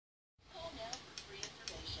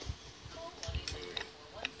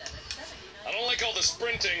the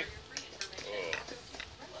sprinting. Oh.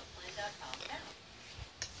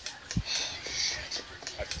 Shit.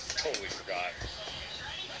 I totally forgot.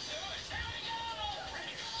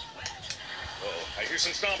 Oh, I hear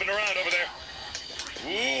some stomping around over there.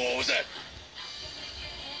 Ooh, what was that?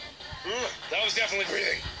 Ooh, that was definitely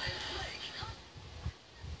breathing.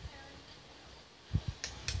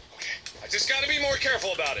 Okay, I just gotta be more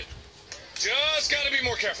careful about it. Just gotta be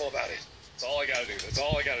more careful about it. That's all I gotta do. That's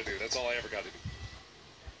all I gotta do. That's all I ever gotta do.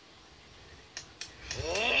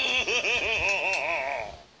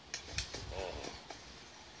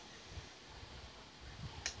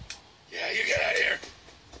 Yeah, you get out of here.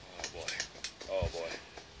 Oh boy. Oh boy.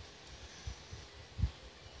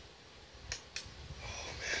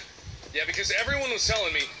 Yeah, because everyone was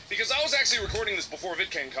telling me, because I was actually recording this before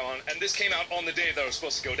VidCanCon, and this came out on the day that I was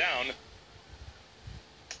supposed to go down.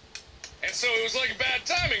 And so it was like bad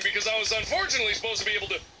timing, because I was unfortunately supposed to be able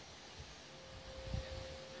to...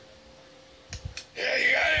 Yeah,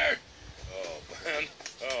 you got here! Oh, man.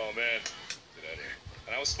 Oh, man. Get out of here.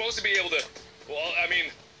 And I was supposed to be able to... Well, I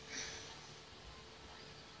mean...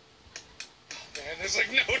 Oh, man, there's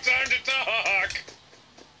like no time to talk!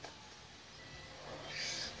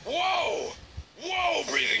 Whoa! Whoa!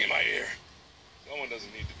 Breathing in my ear. Someone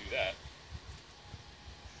doesn't need to do that.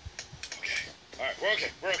 Okay. Alright, we're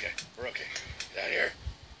okay. We're okay. We're okay. Get out of here.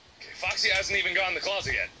 Okay, Foxy hasn't even gone in the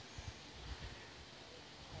closet yet.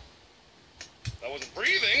 That wasn't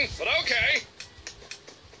breathing, but okay.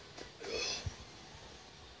 Ugh.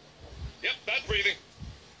 Yep, that's breathing.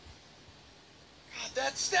 God,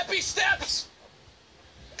 that's steppy steps!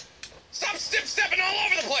 Stop stepping all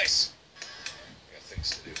over the place!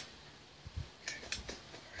 Things to do. Okay.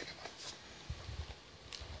 Alright, come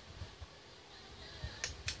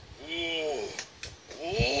on. Ooh.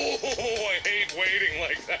 Ooh, I hate waiting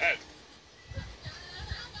like that.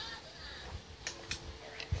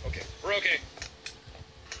 Alright, okay. We're okay.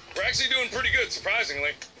 We're actually doing pretty good,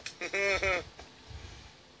 surprisingly.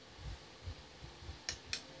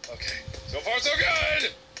 Okay. So far, so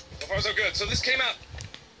good! So far, so good. So this came out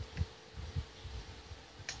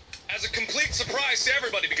as a complete surprise to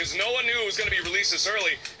everybody, because no one knew it was going to be released this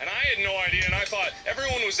early, and I had no idea, and I thought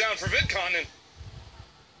everyone was down for VidCon, and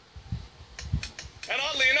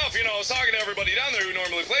oddly enough, you know, I was talking to everybody down there who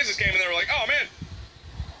normally plays this game, and they were like, oh, man.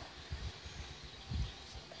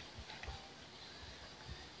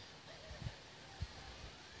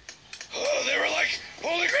 Oh, they were like,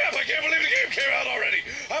 holy crap, I can't believe the game came out already.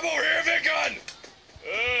 I'm over here at VidCon.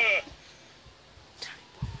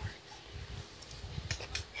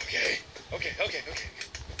 Okay. Okay. Get out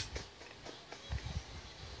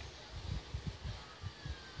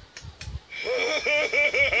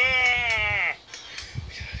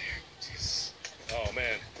of here. Jesus. Oh,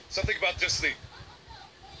 man. Something about just the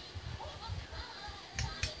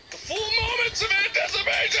full moments of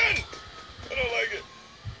anticipation! I don't like it.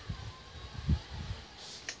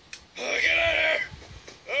 Oh, get out of here!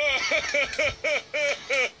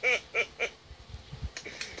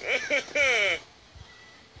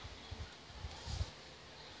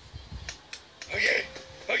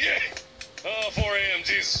 Okay. Oh, 4 a.m.,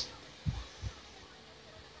 jeez.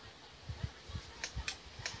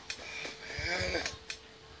 Man.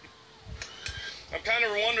 I'm kind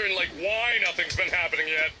of wondering, like, why nothing's been happening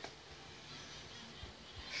yet.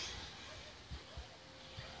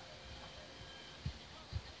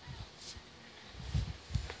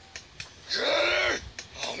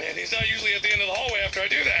 Oh, man, he's not usually at the end of the hallway after I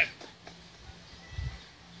do that.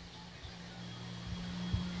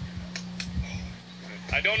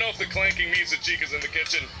 I don't know if the clanking means that Chica's in the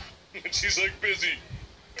kitchen. And she's like, busy.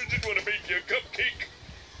 I just want to make you a cupcake.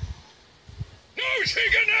 No,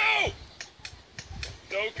 Chica, no!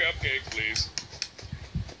 No cupcake, please.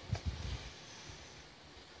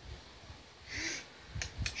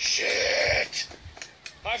 Shit!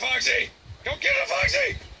 Hi, Foxy! Go get him,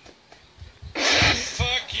 Foxy!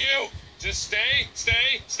 Fuck you! Just stay.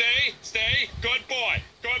 Good boy.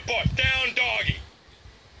 Down, doggy.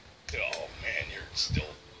 Oh, man, you're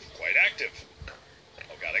still quite active.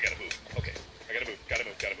 Oh, God, I gotta move. Okay. I gotta move. Gotta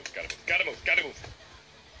move.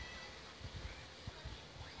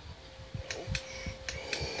 No.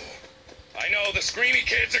 I know, the screamy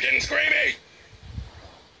kids are getting screamy!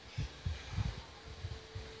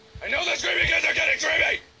 I know the screamy kids are getting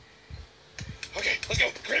screamy! Okay, let's go.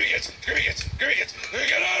 Screamy kids! Get out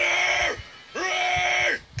of here!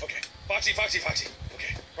 Hooray! Okay, Foxy.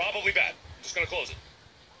 Okay, probably bad. I'm just gonna close it.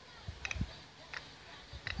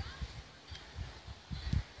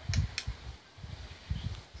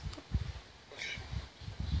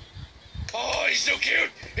 Oh, he's so cute!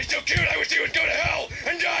 I wish he would go to hell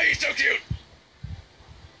and die! He's so cute!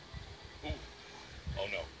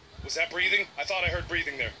 Was that breathing? I thought I heard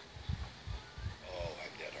breathing there. Oh,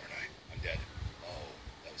 I'm dead, aren't I? I'm dead. Oh,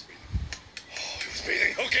 that was breathing. Oh, he was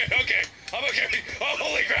breathing. Okay, okay. I'm okay. Oh,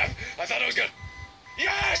 holy crap. I thought I was good.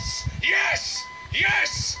 Yes! Yes!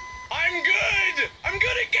 Yes! I'm good! I'm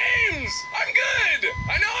good at games! I'm good!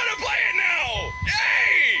 I know how to play it now!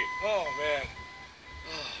 Yay! Oh, man.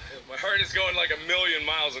 Oh, my heart is going like 1,000,000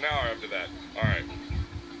 miles an hour after that. Alright.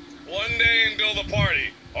 One day until the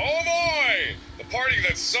party. Oh boy! The party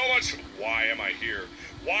that's so much... Why am I here?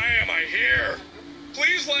 Why am I here?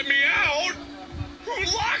 Please let me out! Who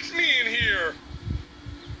locked me in here?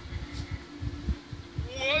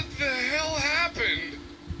 What the hell happened?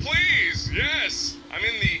 Please, yes! I'm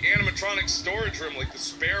in the animatronic storage room, like the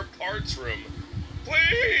spare parts room.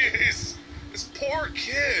 Please! This poor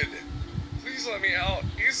kid. Please let me out.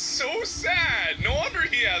 He's so sad. No wonder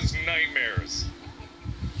he has nightmares.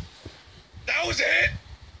 That was it?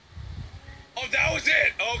 Oh, that was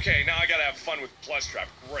it! Okay, now I gotta have fun with Plush Trap.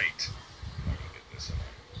 Great. I'm not gonna get this, am I?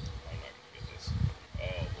 I'm not gonna get this.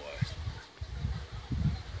 Oh, boy.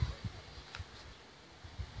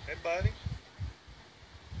 Hey, buddy.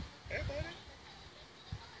 Hey, buddy.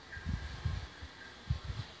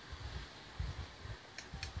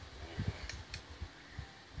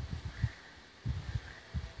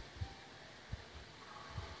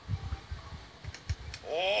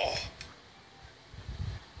 Oh.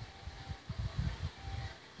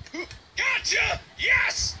 Gotcha!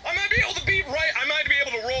 Yes! I might be able to beat right. I might be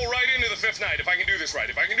able to roll right into the 5th night if I can do this right.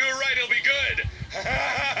 If I can do it right, it'll be good.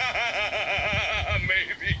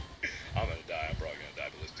 Maybe. I'm gonna die. I'm probably gonna die,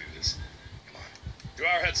 but let's do this. Come on.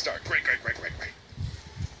 2-hour head start. Great, great, great, great, great.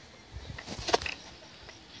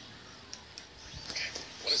 Okay.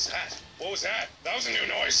 What is that? What was that? That was a new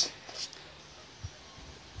noise.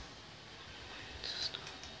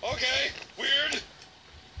 Okay. Weird.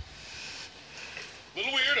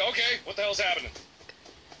 Little weird, okay. What the hell's happening?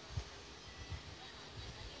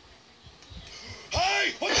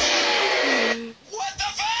 Hey! What the... What the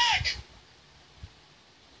fuck?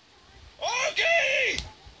 Okay!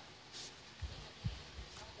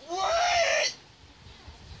 What?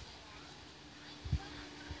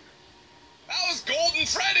 That was Golden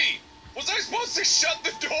Freddy! Was I supposed to shut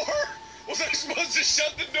the door? Was I supposed to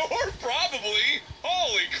shut the door? Probably.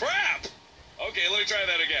 Holy crap! Okay, let me try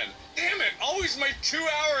that again. Damn it, always my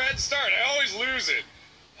 2-hour head start. I always lose it.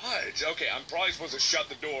 What? Okay, I'm probably supposed to shut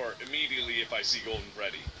the door immediately if I see Golden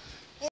Freddy.